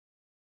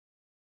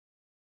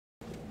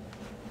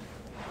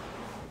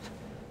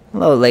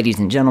Hello, ladies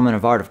and gentlemen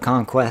of Art of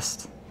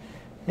Conquest.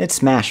 It's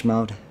Smash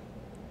Mode.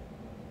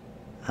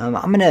 I'm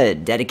going to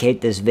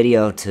dedicate this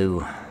video to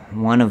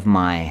one of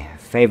my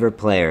favorite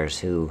players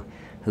who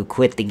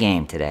quit the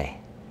game today.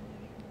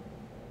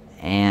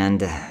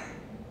 And,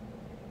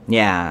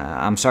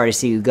 yeah, I'm sorry to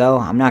see you go.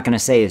 I'm not going to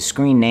say his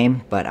screen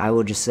name, but I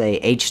will just say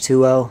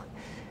H2O.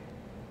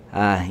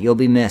 You'll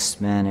be missed,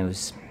 man. It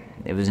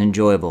was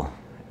enjoyable.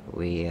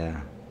 We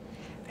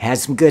had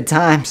some good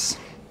times.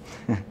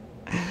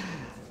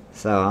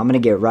 So I'm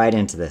going to get right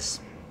into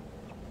this.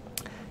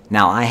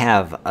 Now, I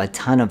have a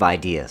ton of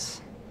ideas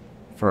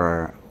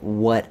for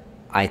what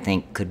I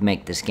think could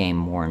make this game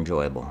more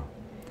enjoyable.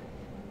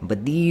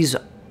 But these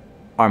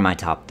are my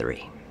top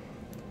three.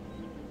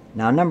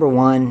 Now, number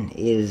one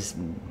is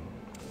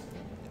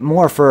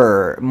more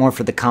for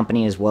the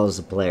company as well as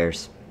the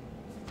players.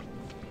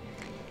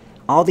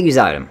 All these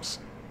items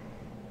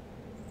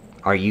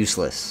are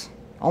useless.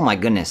 Oh my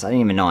goodness, I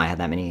didn't even know I had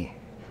that many.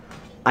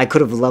 I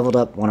could have leveled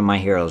up one of my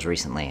heroes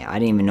recently. I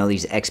didn't even know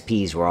these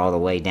XPs were all the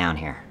way down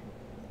here.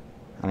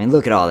 I mean,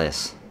 look at all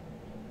this.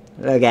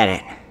 Look at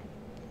it.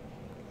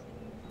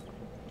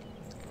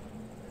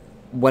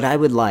 What I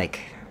would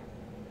like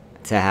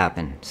to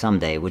happen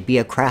someday would be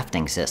a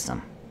crafting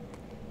system.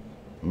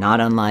 Not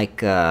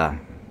unlike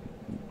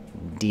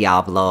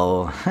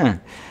Diablo.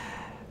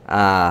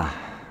 I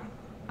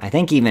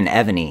think even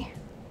Evony,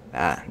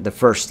 the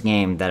first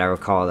game that I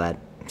recall that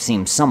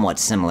seemed somewhat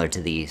similar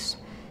to these,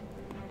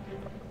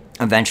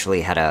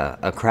 eventually had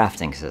a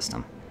crafting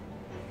system.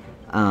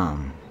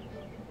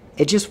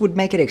 It just would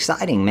make it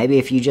exciting. Maybe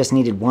if you just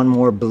needed one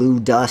more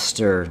blue dust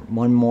or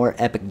one more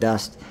epic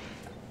dust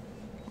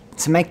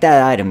to make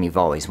that item you've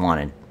always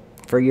wanted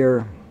for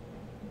your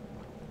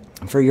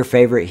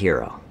favorite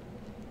hero.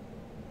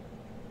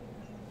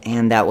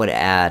 And that would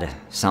add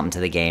something to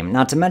the game.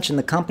 Not to mention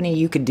the company,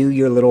 you could do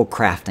your little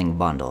crafting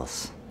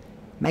bundles.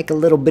 Make a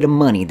little bit of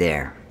money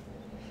there.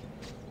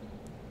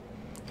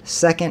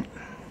 Second,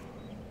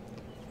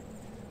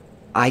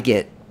 I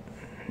get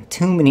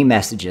too many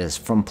messages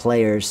from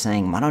players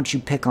saying, why don't you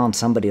pick on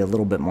somebody a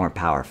little bit more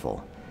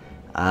powerful?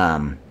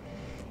 You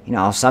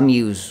know, some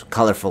use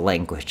colorful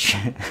language.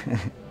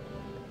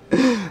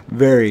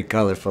 Very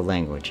colorful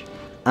language.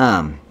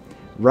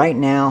 Right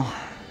now,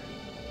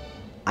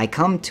 I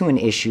come to an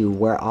issue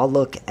where I'll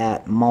look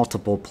at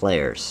multiple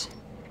players.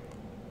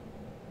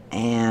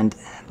 And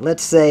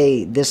let's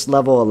say this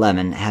level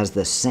 11 has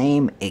the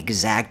same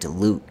exact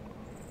loot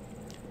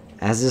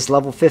as this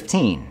level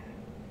 15.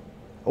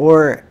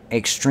 Or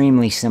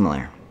extremely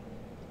similar.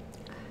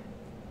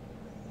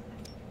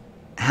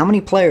 How many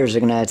players are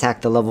going to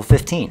attack the level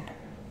 15?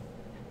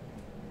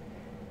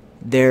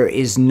 There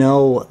is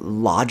no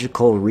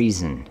logical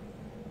reason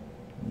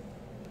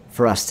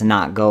for us to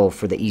not go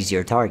for the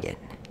easier target.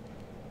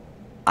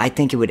 I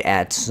think it would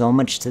add so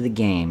much to the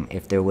game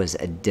if there was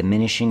a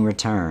diminishing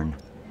return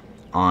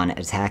on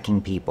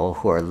attacking people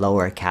who are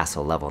lower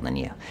castle level than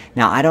you.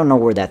 Now, I don't know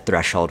where that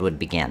threshold would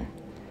begin.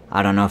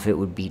 I don't know if it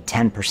would be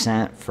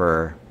 10%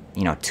 for,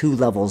 you know, 2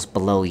 levels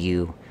below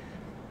you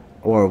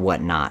or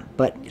whatnot,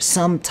 but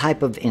some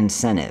type of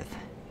incentive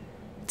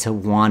to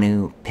want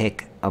to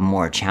pick a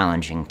more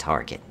challenging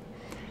target.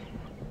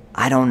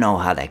 I don't know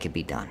how that could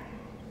be done.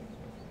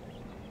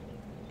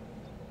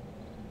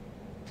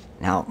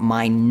 Now,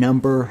 my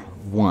number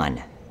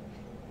one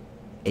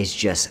is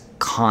just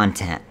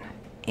content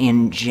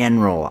in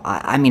general.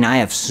 I mean, I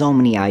have so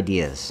many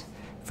ideas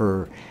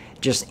for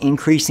just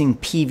increasing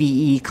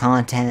PvE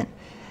content,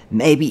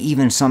 maybe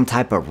even some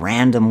type of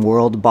random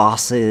world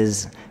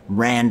bosses,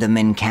 random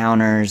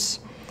encounters,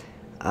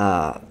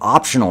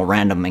 optional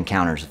random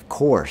encounters, of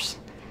course.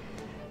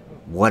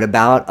 What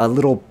about a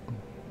little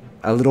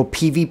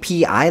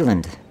PvP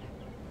island,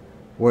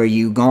 where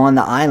you go on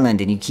the island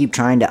and you keep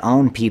trying to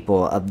own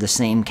people of the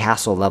same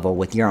castle level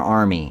with your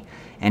army,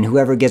 and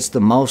whoever gets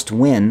the most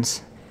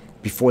wins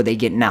before they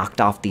get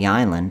knocked off the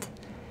island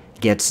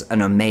gets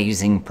an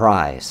amazing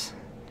prize.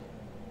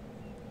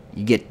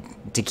 You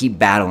get to keep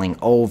battling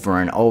over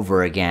and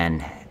over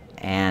again,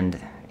 and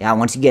yeah,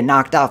 once you get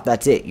knocked off,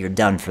 that's it. You're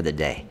done for the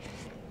day.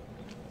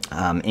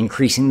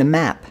 Increasing the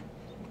map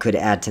could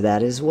add to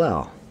that as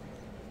well.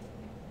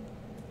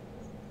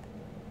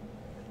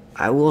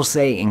 I will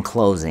say in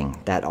closing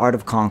that Art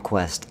of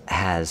Conquest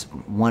has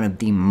one of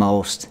the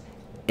most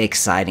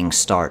exciting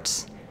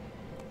starts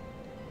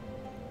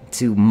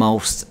to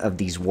most of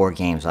these war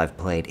games I've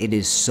played. It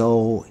is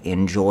so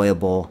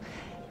enjoyable.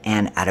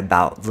 And at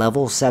about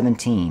level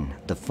 17,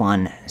 the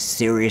fun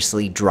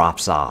seriously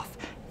drops off.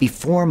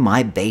 Before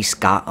my base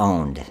got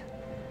owned,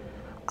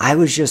 I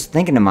was just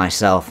thinking to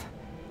myself,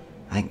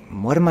 like,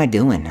 what am I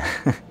doing?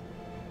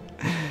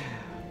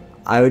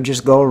 I would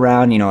just go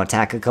around, you know,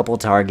 attack a couple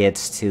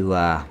targets to,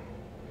 you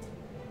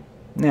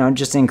know,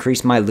 just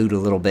increase my loot a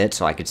little bit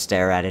so I could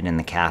stare at it in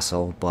the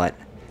castle. But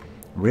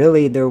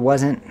really, there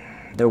wasn't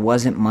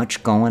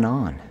much going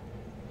on.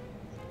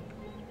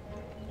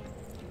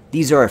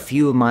 These are a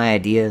few of my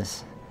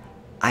ideas.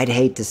 I'd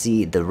hate to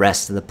see the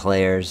rest of the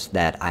players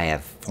that I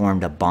have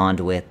formed a bond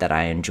with, that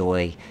I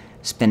enjoy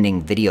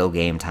spending video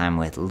game time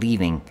with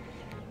leaving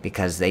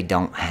because they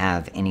don't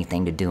have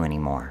anything to do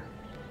anymore.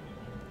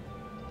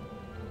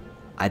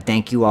 I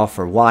thank you all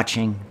for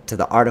watching. To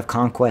the Art of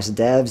Conquest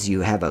devs,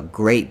 you have a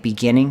great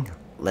beginning.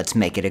 Let's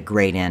make it a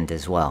great end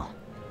as well.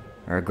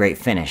 Or a great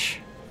finish.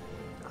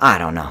 I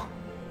don't know.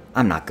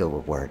 I'm not good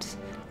with words.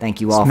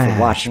 Thank you all for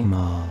watching.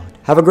 Mode.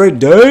 Have a great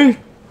day!